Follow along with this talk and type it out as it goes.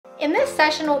In this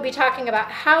session, we'll be talking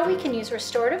about how we can use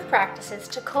restorative practices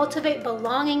to cultivate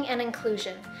belonging and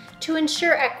inclusion, to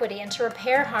ensure equity and to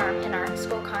repair harm in our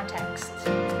school contexts.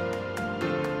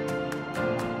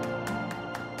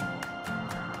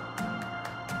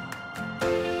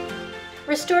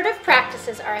 Restorative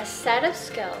practices are a set of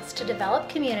skills to develop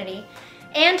community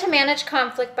and to manage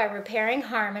conflict by repairing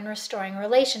harm and restoring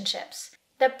relationships.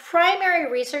 The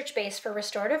primary research base for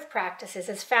restorative practices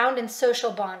is found in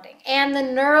social bonding and the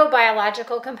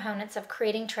neurobiological components of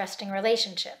creating trusting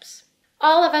relationships.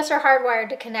 All of us are hardwired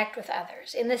to connect with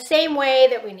others. In the same way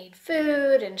that we need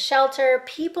food and shelter,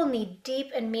 people need deep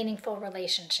and meaningful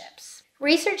relationships.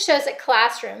 Research shows that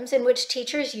classrooms in which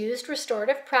teachers used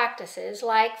restorative practices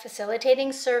like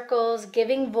facilitating circles,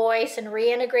 giving voice, and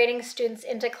reintegrating students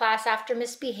into class after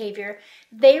misbehavior,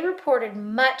 they reported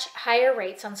much higher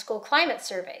rates on school climate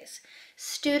surveys.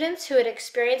 Students who had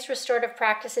experienced restorative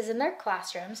practices in their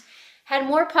classrooms had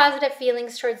more positive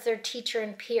feelings towards their teacher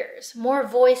and peers, more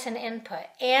voice and input,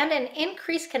 and an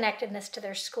increased connectedness to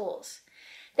their schools.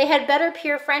 They had better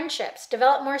peer friendships,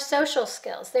 developed more social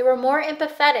skills. They were more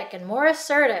empathetic and more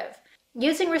assertive.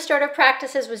 Using restorative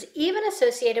practices was even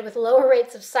associated with lower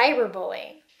rates of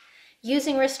cyberbullying.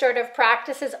 Using restorative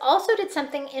practices also did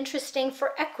something interesting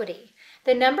for equity.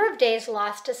 The number of days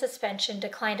lost to suspension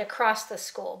declined across the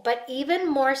school, but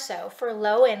even more so for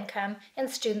low income and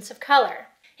students of color.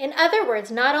 In other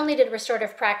words, not only did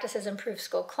restorative practices improve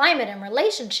school climate and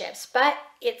relationships, but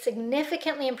it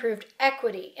significantly improved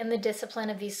equity in the discipline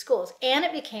of these schools, and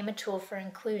it became a tool for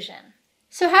inclusion.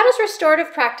 So how does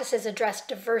restorative practices address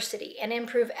diversity and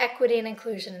improve equity and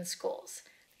inclusion in schools?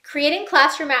 Creating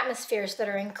classroom atmospheres that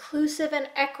are inclusive and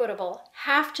equitable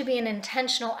have to be an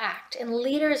intentional act, and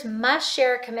leaders must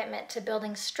share a commitment to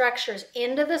building structures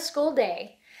into the school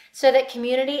day so that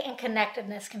community and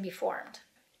connectedness can be formed.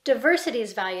 Diversity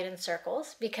is valued in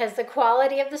circles because the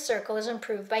quality of the circle is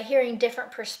improved by hearing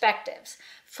different perspectives,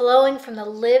 flowing from the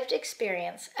lived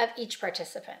experience of each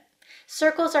participant.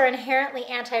 Circles are inherently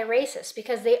anti-racist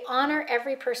because they honor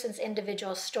every person's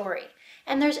individual story.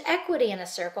 And there's equity in a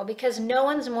circle because no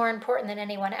one's more important than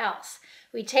anyone else.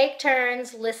 We take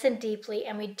turns, listen deeply,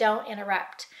 and we don't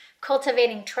interrupt,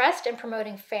 cultivating trust and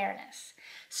promoting fairness.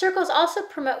 Circles also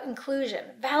promote inclusion,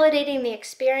 validating the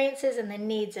experiences and the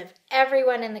needs of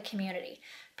everyone in the community,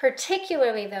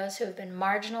 particularly those who have been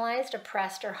marginalized,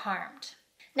 oppressed, or harmed.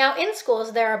 Now, in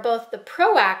schools, there are both the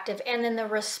proactive and then the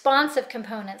responsive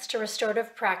components to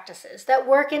restorative practices that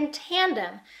work in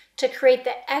tandem to create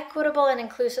the equitable and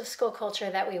inclusive school culture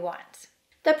that we want.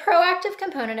 The proactive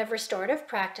component of restorative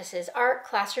practices are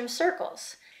classroom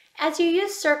circles. As you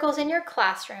use circles in your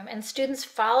classroom and students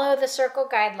follow the circle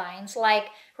guidelines like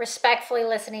respectfully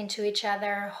listening to each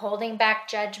other, holding back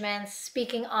judgments,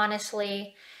 speaking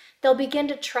honestly, they'll begin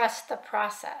to trust the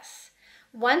process.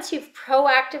 Once you've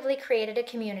proactively created a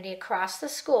community across the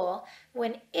school,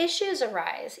 when issues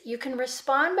arise, you can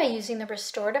respond by using the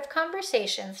restorative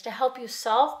conversations to help you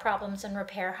solve problems and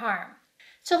repair harm.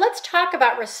 So let's talk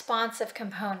about responsive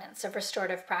components of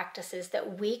restorative practices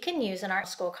that we can use in our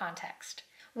school context.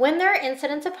 When there are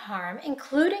incidents of harm,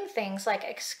 including things like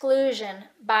exclusion,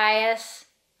 bias,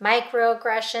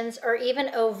 microaggressions, or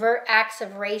even overt acts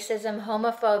of racism,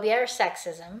 homophobia, or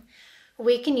sexism,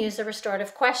 we can use the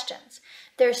restorative questions.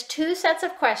 There's two sets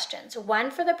of questions,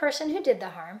 one for the person who did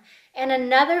the harm and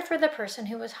another for the person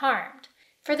who was harmed.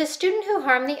 For the student who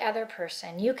harmed the other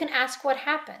person, you can ask what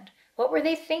happened. What were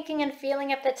they thinking and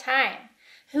feeling at the time?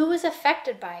 Who was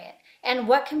affected by it? And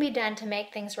what can be done to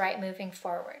make things right moving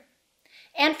forward?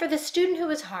 And for the student who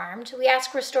was harmed, we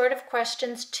ask restorative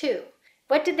questions too.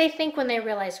 What did they think when they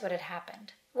realized what had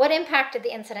happened? What impact did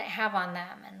the incident have on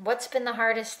them? And what's been the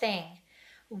hardest thing?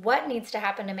 What needs to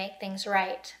happen to make things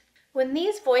right? When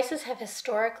these voices have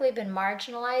historically been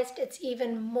marginalized, it's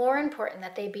even more important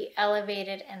that they be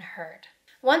elevated and heard.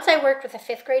 Once I worked with a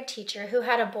 5th grade teacher who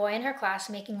had a boy in her class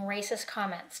making racist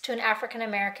comments to an African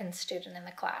American student in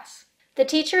the class. The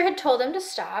teacher had told him to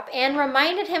stop and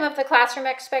reminded him of the classroom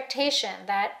expectation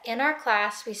that in our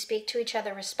class we speak to each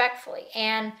other respectfully,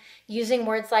 and using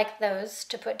words like those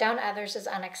to put down others is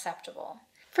unacceptable.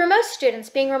 For most students,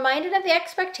 being reminded of the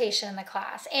expectation in the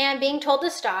class and being told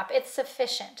to stop, it's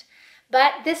sufficient.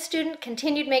 But this student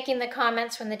continued making the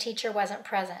comments when the teacher wasn't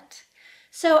present.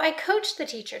 So I coached the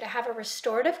teacher to have a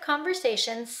restorative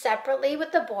conversation separately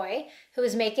with the boy who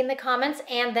was making the comments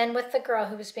and then with the girl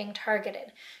who was being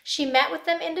targeted. She met with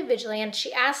them individually and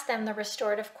she asked them the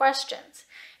restorative questions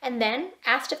and then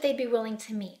asked if they'd be willing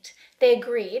to meet. They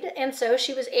agreed, and so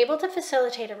she was able to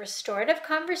facilitate a restorative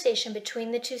conversation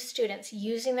between the two students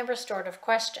using the restorative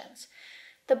questions.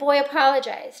 The boy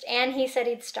apologized, and he said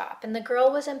he'd stop, and the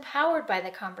girl was empowered by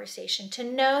the conversation to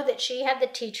know that she had the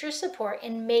teacher's support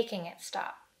in making it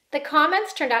stop. The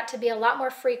comments turned out to be a lot more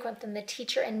frequent than the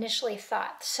teacher initially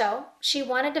thought, so she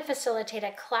wanted to facilitate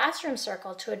a classroom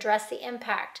circle to address the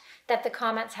impact that the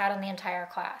comments had on the entire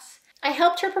class. I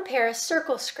helped her prepare a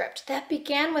circle script that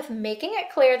began with making it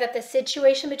clear that the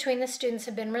situation between the students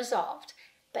had been resolved,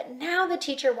 but now the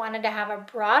teacher wanted to have a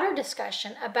broader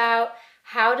discussion about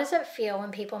how does it feel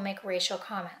when people make racial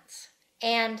comments?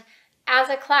 And as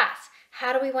a class,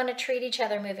 how do we want to treat each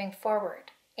other moving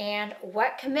forward? And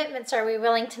what commitments are we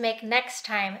willing to make next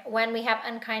time when we have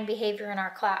unkind behavior in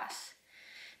our class?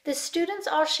 The students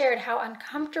all shared how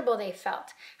uncomfortable they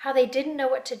felt, how they didn't know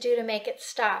what to do to make it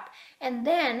stop, and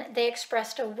then they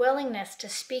expressed a willingness to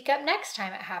speak up next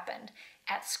time it happened,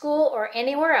 at school or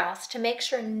anywhere else, to make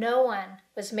sure no one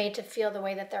was made to feel the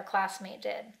way that their classmate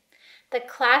did. The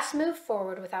class moved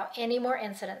forward without any more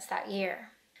incidents that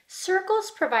year. Circles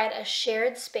provide a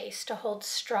shared space to hold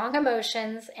strong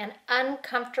emotions and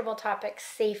uncomfortable topics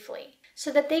safely so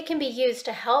that they can be used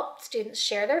to help students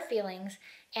share their feelings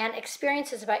and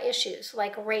experiences about issues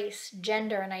like race,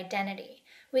 gender, and identity.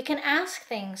 We can ask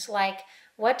things like,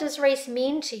 what does race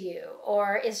mean to you?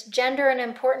 Or is gender an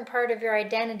important part of your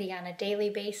identity on a daily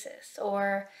basis?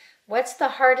 Or what's the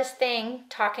hardest thing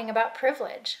talking about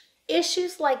privilege?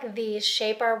 Issues like these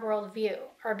shape our worldview,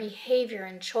 our behavior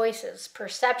and choices,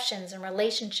 perceptions and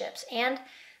relationships, and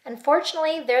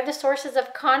unfortunately, they're the sources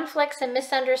of conflicts and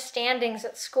misunderstandings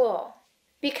at school.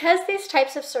 Because these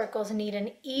types of circles need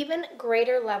an even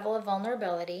greater level of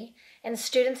vulnerability, and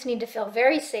students need to feel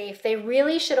very safe, they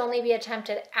really should only be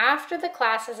attempted after the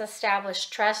class has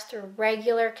established trust through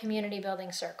regular community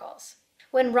building circles.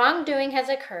 When wrongdoing has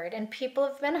occurred and people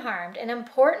have been harmed, an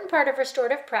important part of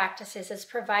restorative practices is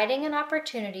providing an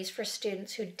opportunities for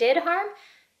students who did harm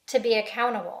to be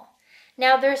accountable.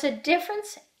 Now, there's a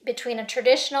difference between a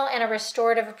traditional and a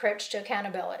restorative approach to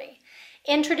accountability.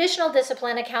 In traditional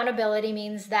discipline, accountability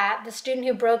means that the student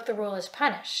who broke the rule is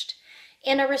punished.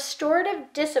 In a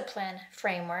restorative discipline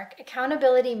framework,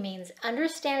 accountability means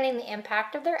understanding the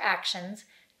impact of their actions,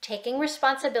 taking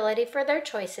responsibility for their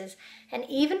choices, and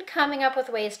even coming up with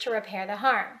ways to repair the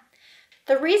harm.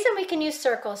 The reason we can use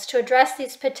circles to address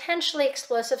these potentially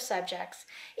explosive subjects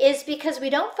is because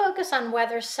we don't focus on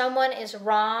whether someone is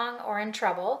wrong or in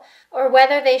trouble, or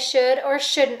whether they should or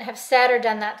shouldn't have said or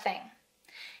done that thing.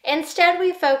 Instead,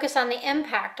 we focus on the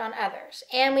impact on others,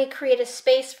 and we create a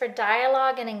space for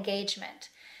dialogue and engagement.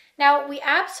 Now, we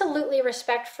absolutely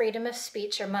respect freedom of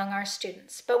speech among our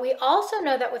students, but we also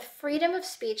know that with freedom of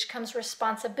speech comes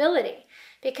responsibility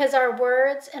because our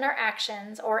words and our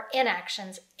actions or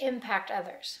inactions impact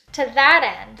others. To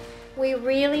that end, we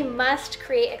really must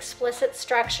create explicit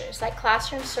structures like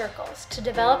classroom circles to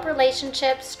develop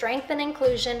relationships, strengthen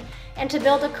inclusion, and to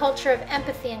build a culture of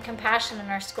empathy and compassion in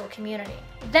our school community.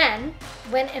 Then,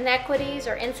 when inequities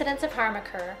or incidents of harm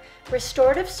occur,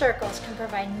 restorative circles can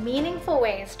provide meaningful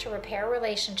ways to repair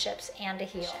relationships and to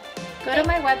heal. Go to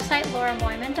my website,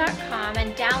 lauramooiman.com,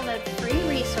 and download free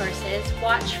resources,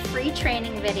 watch free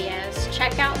training videos,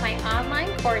 check out my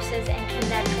online courses, and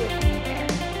connect with me.